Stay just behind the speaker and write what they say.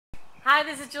Hi,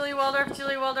 this is Julie Waldorf,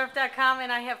 juliewaldorf.com,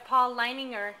 and I have Paul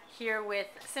Leininger here with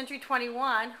Century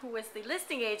 21, who was the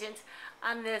listing agent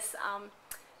on this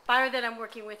buyer that I'm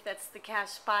working with. That's the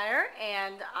cash buyer.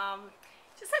 And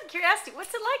just out of curiosity,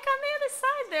 what's it like on the other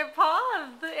side there, Paul,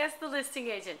 as the listing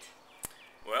agent?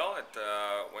 Well, it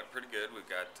went pretty good. We've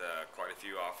got quite a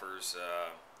few offers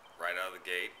right out of the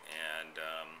gate, and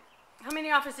How many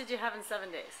offers did you have in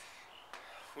 7 days?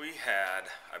 we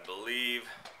had, I believe,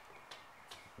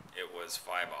 it was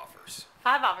 5 offers.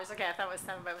 5 offers. Okay, I thought it was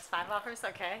 7, but it was 5 offers.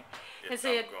 Okay. And If so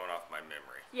I'm you had, going off my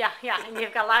memory. yeah, and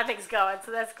you've got a lot of things going,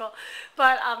 so that's cool.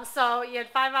 But so you had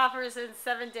 5 offers in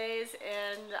 7 days,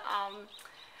 and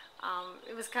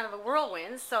it was kind of a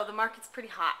whirlwind. So the market's pretty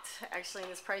hot, actually, in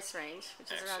this price range,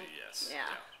 which is around. Actually, yes. Yeah.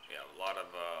 Yeah. A lot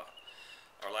of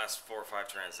our last 4 or 5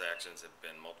 transactions have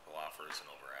been multiple offers and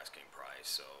over asking price,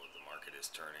 so the market is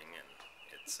turning, and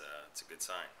it's a good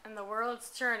sign. And the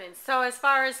world's turning. So as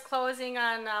far as closing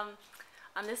on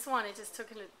this one, it just took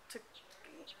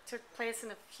place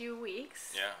in a few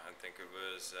weeks. Yeah, I think it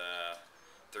was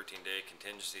 13-day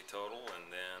contingency total,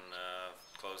 and then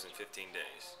close in 15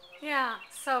 days. Yeah.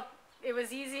 So it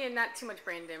was easy and not too much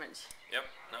brain damage. Yep.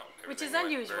 No. Which is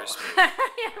everything went unusual. very smooth.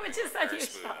 Yeah, which is Very unusual.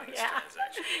 smooth on this Yeah.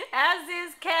 transaction. As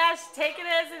is cash, take it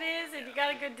as it is, and you got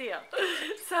a good deal.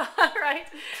 So, all right.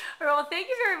 Well, thank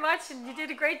you very much, and you did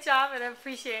a great job, and I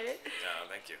appreciate it.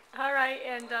 Thank you. All right,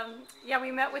 and yeah,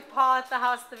 we met with Paul at the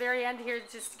house at the very end here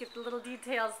just to get the little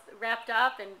details wrapped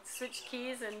up and switch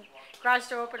keys and garage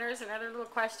door openers and other little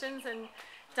questions, and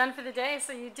done for the day.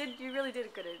 So you really did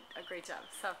a great job.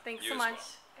 So thanks You so as much.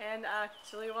 well. And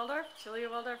Julia Waldorf,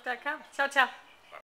 juliewaldorf.com. Ciao, ciao.